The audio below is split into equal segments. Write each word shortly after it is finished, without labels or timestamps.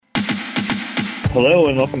Hello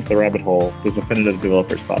and welcome to The Rabbit Hole, the Definitive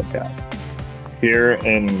Developers Podcast. Here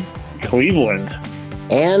in Cleveland.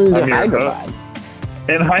 And I'm your Hyderabad.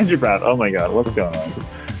 In Hyderabad. Oh my God, what's going on?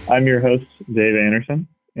 I'm your host, Dave Anderson,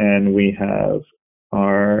 and we have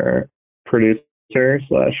our producer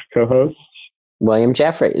slash co-host, William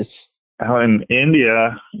Jeffries. out in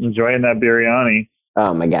India, enjoying that biryani.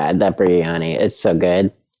 Oh my God, that biryani. It's so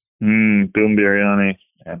good. Boom biryani.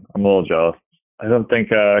 And I'm a little jealous. I don't think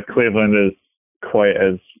Cleveland is quite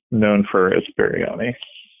as known for its biryani.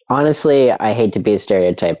 Honestly, I hate to be a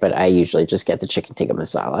stereotype, but I usually just get the chicken tikka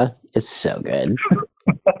masala. It's so good.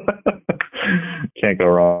 Can't go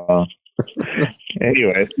wrong.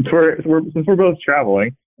 Anyway, since we're both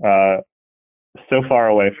traveling so far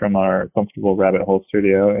away from our comfortable Rabbit Hole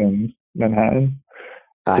studio in Manhattan,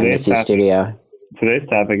 I miss you, studio. Today's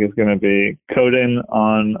topic is going to be coding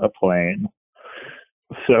on a plane.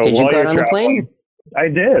 So did you code on the plane? I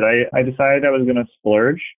did. I decided I was going to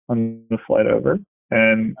splurge on the flight over,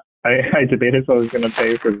 and I debated if I was going to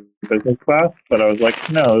pay for business class, but I was like,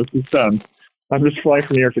 no, this is dumb. I'm just flying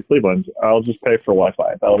from New York to Cleveland. I'll just pay for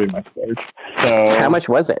Wi-Fi. That'll be my splurge. So how much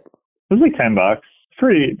was it? It was like $10.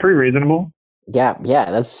 Pretty reasonable. Yeah,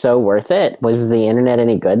 that's so worth it. Was the internet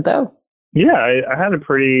any good though? Yeah, I had a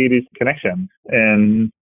pretty decent connection, and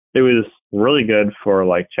it was really good for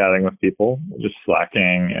like chatting with people, just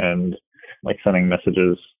slacking and like sending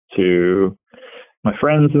messages to my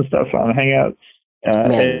friends and stuff on Hangouts.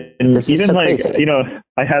 Man, and this is even so like, crazy.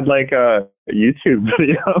 I had like a YouTube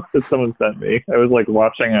video that someone sent me. I was like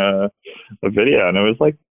watching a video, and it was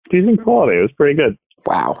like decent quality. It was pretty good.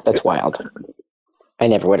 Wow, that's wild. I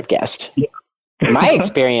never would have guessed. Yeah. My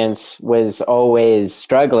experience was always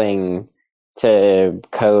struggling to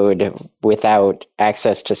code without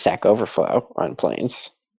access to Stack Overflow on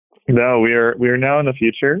planes. No, we are now in the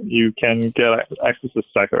future. You can get access to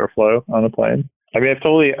Stack Overflow on the plane. I mean, I've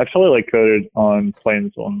totally like coded on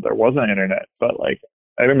planes when there wasn't internet, but like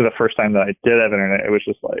I remember the first time that I did have internet, it was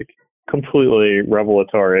just like completely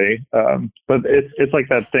revelatory. But it's like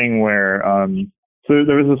that thing where so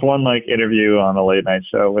there was this one like interview on a late night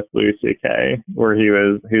show with Louis C.K. where he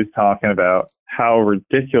was talking about how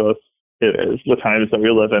ridiculous it is the times that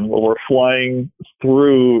we live in, where we're flying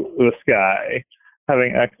through the sky,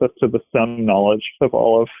 having access to the some knowledge of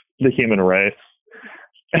all of the human race,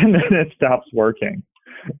 and then it stops working.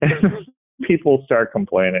 And people start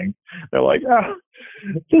complaining. They're like, oh,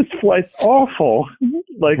 this flight's awful.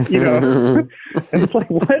 Like, and it's like,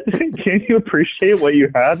 what? Can you appreciate what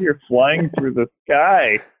you have? You're flying through the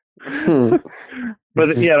sky. But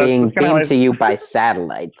this is being beamed to you by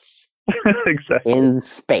satellites. Exactly. In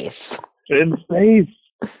space. In space.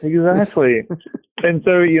 Exactly. And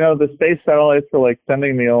so, the space satellites were like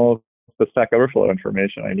sending me all the Stack Overflow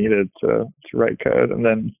information I needed to write code. And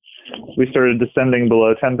then we started descending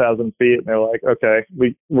below 10,000 feet, and they're like, okay,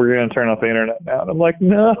 we're going to turn off the internet now. And I'm like,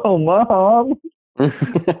 no, Mom.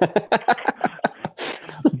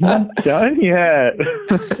 Not done yet.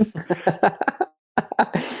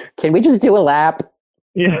 Can we just do a lap?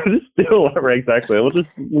 Yeah, just do a lap. Right, exactly. We'll just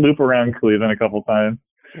loop around Cleveland a couple times.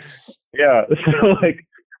 Yeah, so like,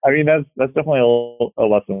 I mean, that's definitely a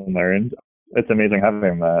lesson learned. It's amazing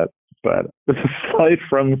having that, but the flight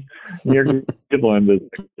from near Cleveland is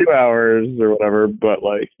 2 hours or whatever, but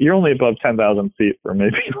like you're only above 10,000 feet for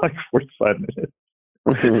maybe like 45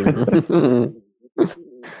 minutes.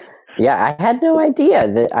 Yeah, I had no idea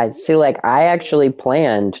that. I feel like I actually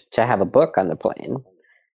planned to have a book on the plane,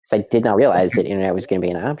 because I did not realize that internet was going to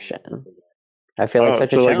be an option. I feel like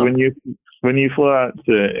such a like challenge. when you flew out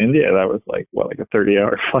to India, that was like what, like a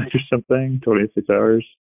 30-hour flight or something, 26 hours.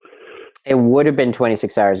 It would have been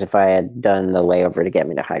 26 hours if I had done the layover to get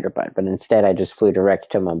me to Hyderabad, but instead I just flew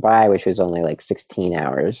direct to Mumbai, which was only like 16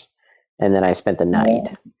 hours, and then I spent the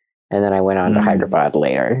night, and then I went on to Hyderabad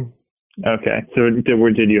later. Okay, so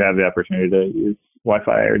did you have the opportunity to use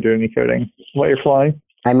Wi-Fi or do any coding while you're flying?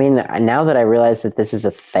 I mean, now that I realize that this is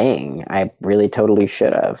a thing, I really totally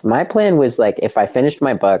should have. My plan was like, if I finished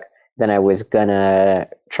my book, then I was gonna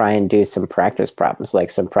try and do some practice problems,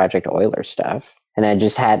 like some Project Euler stuff. And I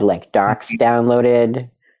just had like docs downloaded,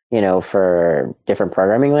 for different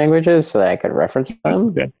programming languages so that I could reference them.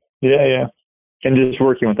 Okay. Yeah. And just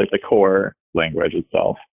working with like the core language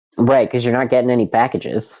itself. Right, because you're not getting any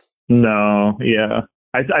packages. No, yeah.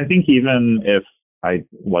 I think even if I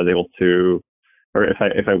was able to, or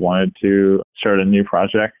if I wanted to start a new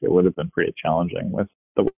project, it would have been pretty challenging with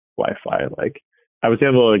the Wi-Fi. Like, I was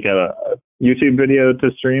able to get a YouTube video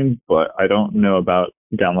to stream, but I don't know about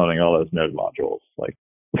downloading all those node modules. Like,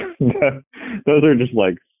 those are just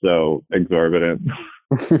like so exorbitant.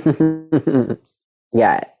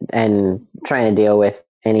 Yeah, and trying to deal with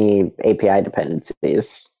any API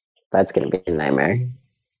dependencies, that's going to be a nightmare.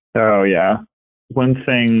 Oh yeah. One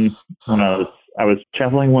thing when I was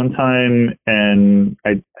traveling one time and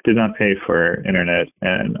I did not pay for internet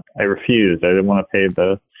and I refused. I didn't want to pay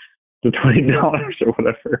the $20 or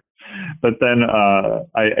whatever. But then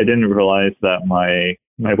I didn't realize that my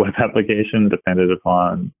web application depended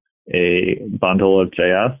upon a bundle of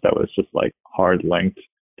JS that was just like hard linked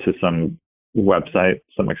to some website,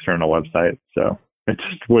 some external website. So it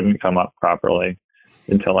just wouldn't come up properly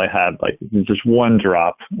until I had like just one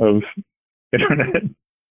drop of internet.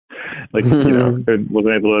 Like, it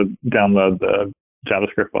wasn't able to download the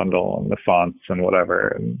JavaScript bundle and the fonts and whatever,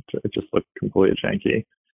 and it just looked completely janky.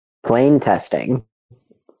 Plain testing.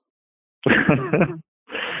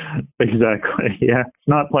 Exactly. Yeah, it's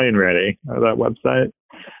not plain ready. That website.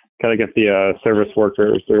 Got to get the service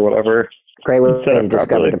workers or whatever Great way set to up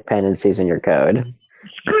discover properly. dependencies in your code.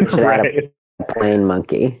 You should add Right. a plain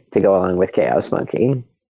monkey to go along with chaos monkey.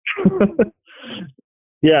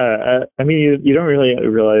 Yeah, I mean, you don't really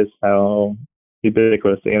realize how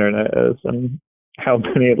ubiquitous the internet is and how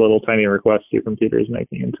many little tiny requests your computer is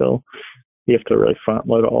making until you have to really front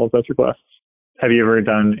load all of those requests. Have you ever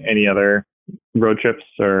done any other road trips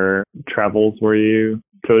or travels where you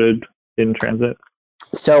coded in transit?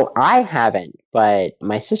 So I haven't, but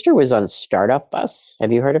my sister was on Startup Bus.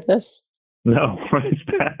 Have you heard of this? No, what is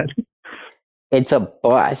that? It's a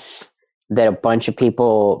bus that a bunch of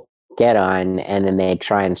people get on, and then they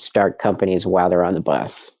try and start companies while they're on the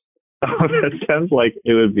bus. Oh, that sounds like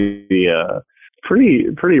it would be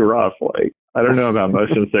pretty rough. Like I don't know about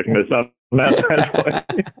motion sickness on that bad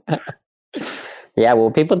boy. Yeah,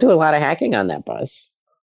 well, people do a lot of hacking on that bus.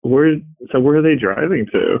 Where where are they driving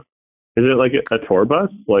to? Is it like a tour bus,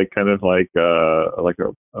 like kind of like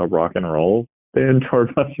a rock and roll band tour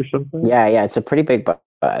bus or something? Yeah, it's a pretty big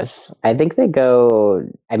bus. I think they go.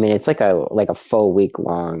 I mean, it's like a full week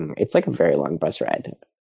long. It's like a very long bus ride.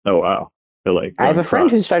 Oh wow, they're like I have going a friend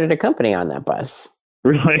cross. who started a company on that bus.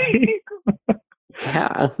 Really?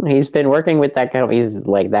 Yeah, he's been working with that company. He's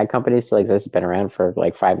like that company still exists. Been around for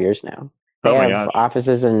like 5 years now. They Oh my have gosh.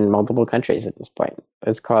 offices in multiple countries at this point.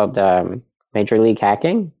 It's called Major League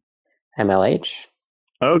Hacking, MLH.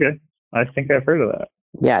 Oh, okay, I think I've heard of that.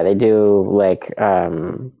 Yeah, they do like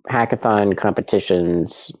hackathon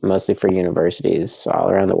competitions, mostly for universities all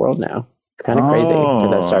around the world now. It's kind of crazy that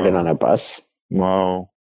that started on Oh, a bus. wow.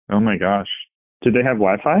 Oh my gosh. Did they have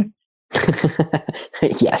Wi-Fi?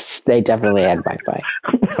 Yes, they definitely had Wi-Fi.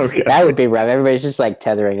 That Okay. would be rough. Everybody's just like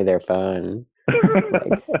tethering to their phone.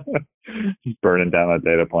 Like, Just burning down that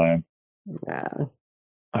data plan. uh,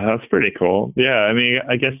 That's pretty cool. Yeah, I mean,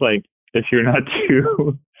 I guess like if you're not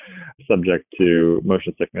too subject to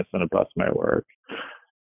motion sickness, then a bus might work.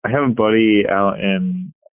 I have a buddy out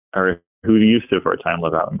in, or who used to for a time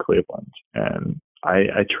live out in Cleveland, and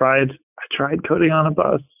I tried coding on a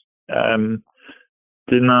bus. Um,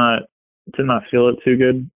 did not did not feel it too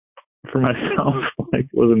good for myself. Like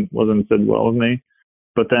wasn't sit well with me.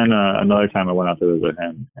 But then another time I went out to visit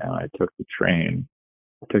him, and I took the train.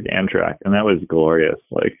 I took Amtrak, and that was glorious.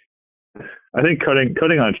 Like I think coding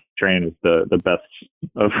on a train is the best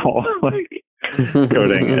of all like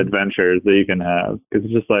coding adventures that you can have because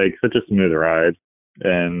it's just like such a smooth ride,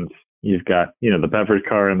 and you've got the beverage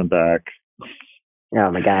car in the back.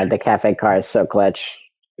 oh my God, the cafe car is so clutch.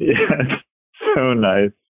 Yeah, it's so nice.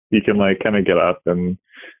 You can like kind of get up and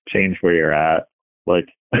change where you're at. Like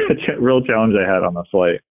a real challenge I had on the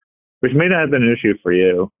flight, which may not have been an issue for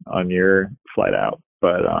you on your flight out,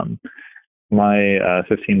 but my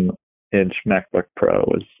 15-inch MacBook Pro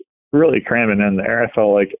was really cramming in there. I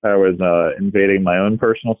felt like I was invading my own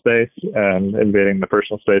personal space and invading the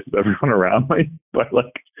personal space of everyone around me by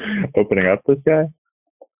like opening up this guy.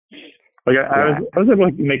 Like Yeah, I was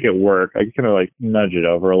able to make it work. I kind of like nudge it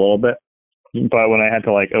over a little bit, but when I had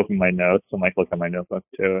to like open my notes and like look at my notebook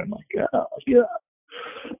too, and like yeah,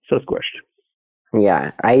 so squished.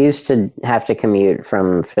 yeah. I used to have to commute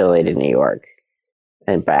from Philly to New York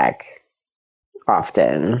and back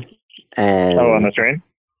often, Oh, on the and train.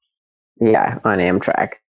 yeah, on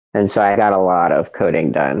Amtrak. And so I got a lot of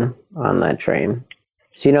coding done on that train.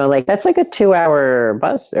 So, like that's like a 2 hour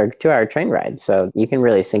bus or 2 hour train ride. So you can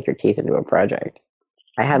really sink your teeth into a project.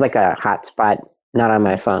 I had like a hotspot, not on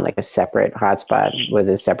my phone, like a separate hotspot with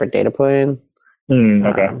a separate data plan,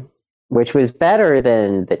 Okay. um, which was better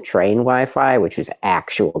than the train Wi-Fi, which was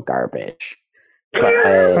actual garbage.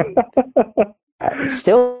 But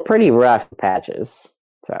still pretty rough patches.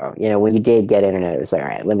 So, when you did get internet, it was like, all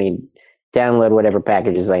right, let me download whatever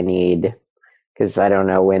packages I need because I don't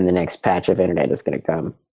know when the next patch of internet is going to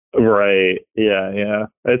come. Right. Yeah. Yeah.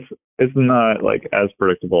 It's not like as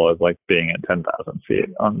predictable as like being at 10,000 feet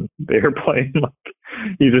on the airplane. Like,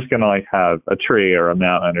 you're just gonna like have a tree or a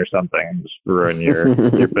mountain or something and just ruin your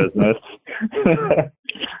business.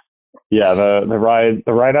 Yeah. The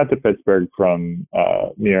ride out to Pittsburgh from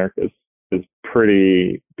New York is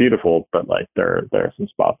pretty beautiful, but like there are some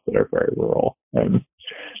spots that are very rural, and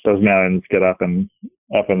those mountains get up in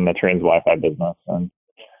the train's Wi-Fi business, and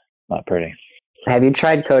not pretty. Have you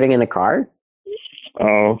tried coding in the car?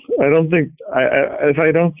 Oh, I don't think if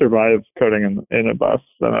I don't survive coding in a bus,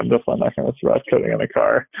 then I'm definitely not going to survive coding in a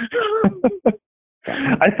car.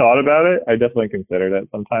 I thought about it. I definitely considered it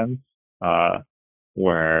sometimes,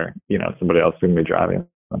 where somebody else can be driving.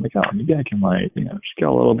 I'm like, oh, maybe I can just get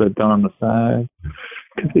a little bit done on the side.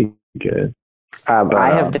 Could be good.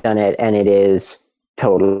 I have done it, and it is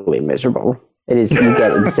totally miserable. It is. You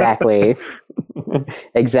get exactly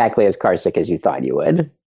as car sick as you thought you would.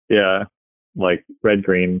 Yeah, like red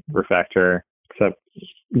green refactor, except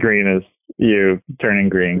green is you turning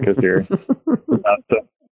green because you're about to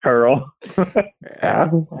hurl. Yeah.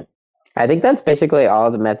 I think that's basically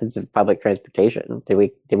all the methods of public transportation. Did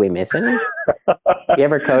we miss any? You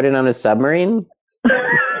ever coded on a submarine?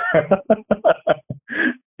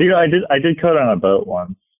 I did code on a boat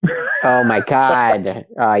once. Oh my god!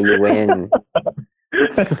 Oh, you win.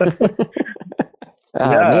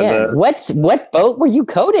 Man, what boat were you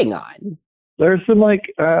coding on? There's some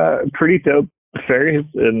pretty dope ferries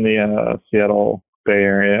in the Seattle Bay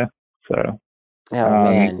Area. So,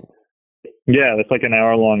 man, yeah, it's like an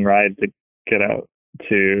hour-long ride to get out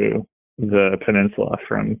to the peninsula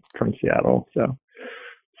from Seattle. So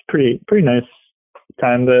it's pretty nice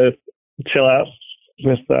time to chill out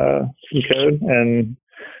with some code and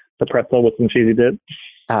the pretzel with some cheesy dip.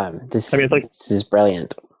 This is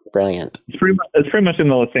brilliant. It's pretty much in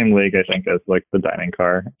the same league, I think, as like the dining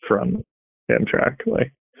car from Amtrak.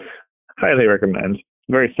 Like, highly recommend.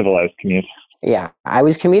 Very civilized commute. Yeah, I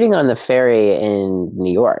was commuting on the ferry in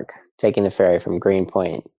New York, taking the ferry from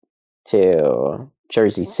Greenpoint to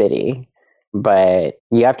Jersey City, but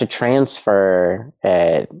you have to transfer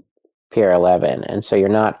at Pier 11, and so you're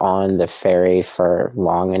not on the ferry for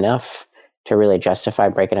long enough to really justify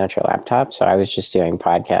breaking out your laptop. So I was just doing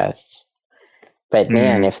podcasts. But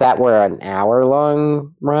man, if that were an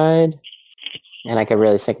hour-long ride, and I could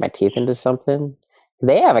really sink my teeth into something,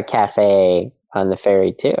 they have a cafe on the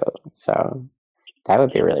ferry too, so that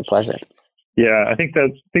would be really pleasant. Yeah, I think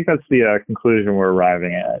that's the conclusion we're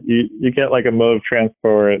arriving at. You get like a mode of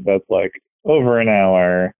transport that's like over an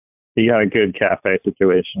hour. You got a good cafe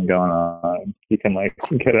situation going on. You can like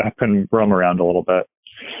get up and roam around a little bit.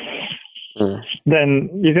 Then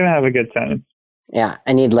you're gonna have a good time. Yeah,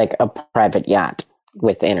 I need like a private yacht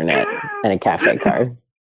with internet and a cafe car.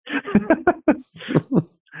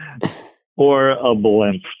 Or a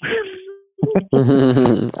blimp.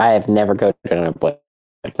 I have never coded on a blimp.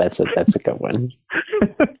 That's a good one.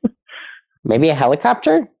 Maybe a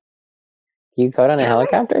helicopter? You code on a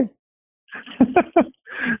helicopter?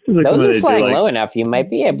 Those are flying low enough. You might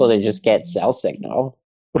be able to just get cell signal.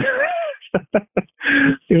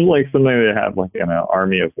 Seems like something they have like in an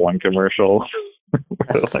Army of One commercial.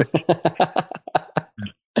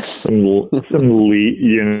 some elite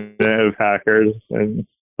unit of hackers in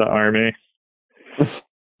the army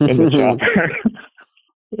in the chopper.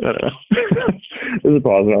 I don't know. There's a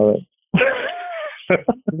pause on it.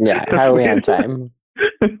 Yeah, how are we on time?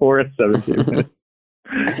 We're at 17 minutes.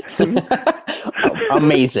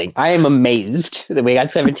 Amazing. I am amazed that we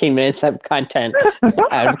got 17 minutes of content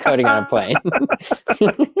out of coding on a plane.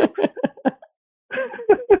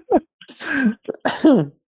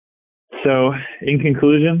 So, in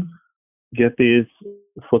conclusion, get these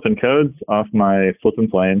flipping codes off my flipping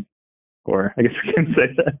plane. Or I guess we can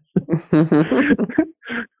say that.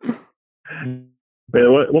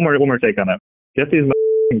 Wait, one more take on it. Get these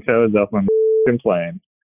codes off my plane.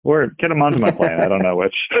 Or get them onto my plane. I don't know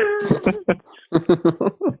which.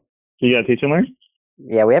 You got to teach and learn?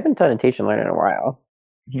 Yeah, we haven't done a teach and learn in a while.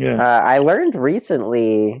 Yeah. I learned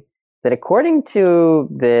recently that according to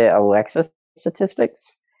the Alexa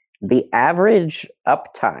statistics, the average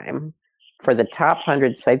uptime for the top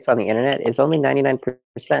 100 sites on the internet is only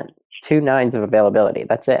 99%. 2 nines of availability.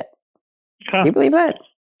 That's it. Huh. Do you believe that?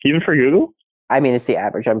 Even for Google? I mean, it's the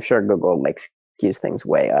average. I'm sure Google skews things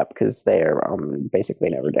way up because they're basically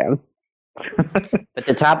never down. But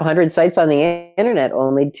the top 100 sites on the internet,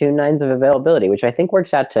 only 2 nines of availability, which I think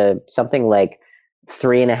works out to something like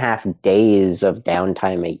 3.5 days of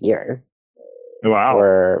downtime a year. Wow.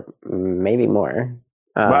 Or maybe more.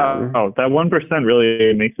 Wow. That 1%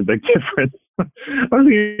 really makes a big difference. I was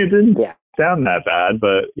thinking it didn't. Yeah. sound that bad,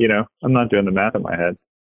 but I'm not doing the math in my head.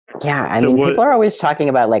 Yeah, I mean, people are always talking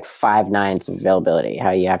about like 5 nines of availability,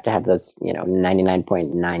 how you have to have this,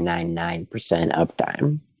 99.999%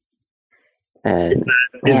 uptime. And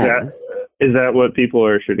is that what people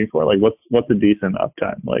are shooting for? Like, what's a decent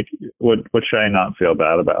uptime? Like, what should I not feel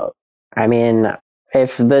bad about? I mean,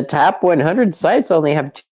 if the top 100 sites only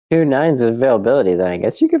have 2 nines of availability, then I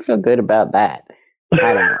guess you could feel good about that.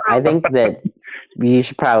 I don't know. I think that you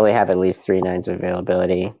should probably have at least 3 nines of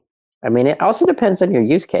availability. I mean, it also depends on your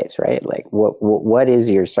use case, right? Like, what is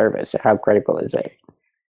your service? How critical is it?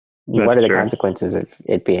 What are the consequences of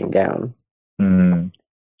it being down?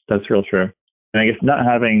 That's real true. And I guess not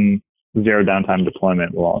having zero downtime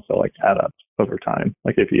deployment will also like add up over time.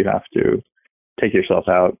 Like if you have to take yourself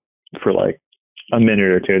out for like a minute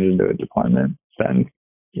or two to do a deployment, then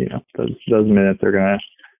those minutes are gonna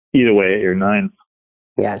eat away at your nines.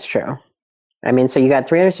 Yeah, it's true. I mean, so you got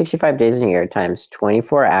 365 days in a year times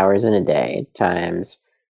 24 hours in a day times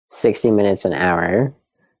 60 minutes an hour.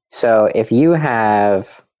 So if you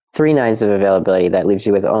have 3 nines of availability, that leaves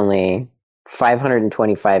you with only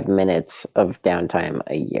 525 minutes of downtime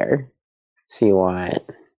a year. So you want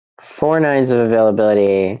 4 nines of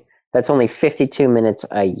availability, that's only 52 minutes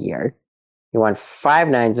a year. You want 5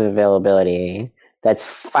 nines of availability, that's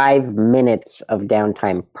 5 minutes of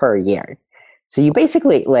downtime per year. So you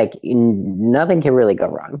basically, like, nothing can really go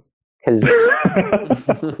wrong. Because,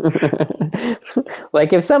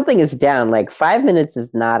 like, if something is down, like, 5 minutes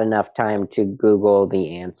is not enough time to Google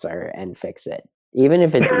the answer and fix it, even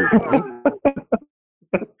if it's easy.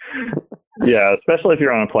 Yeah, especially if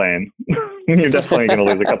you're on a plane. You're definitely going to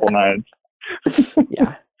lose a couple nines.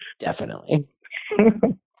 Yeah, definitely.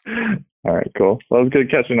 All right, cool. Well, it was good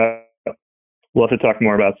catching up. We'll have to talk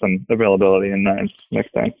more about some availability in nines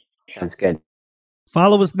next time. Sounds good.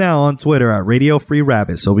 Follow us now on Twitter at Radio Free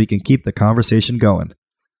Rabbit so we can keep the conversation going.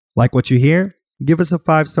 Like what you hear? Give us a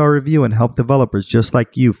 5-star review and help developers just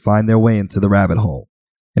like you find their way into the rabbit hole.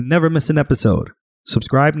 And never miss an episode.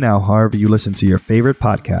 Subscribe now however you listen to your favorite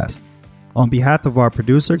podcast. On behalf of our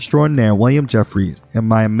producer extraordinaire, William Jeffries, and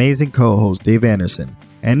my amazing co-host, Dave Anderson,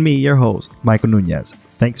 and me, your host, Michael Nunez,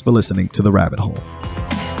 thanks for listening to The Rabbit Hole.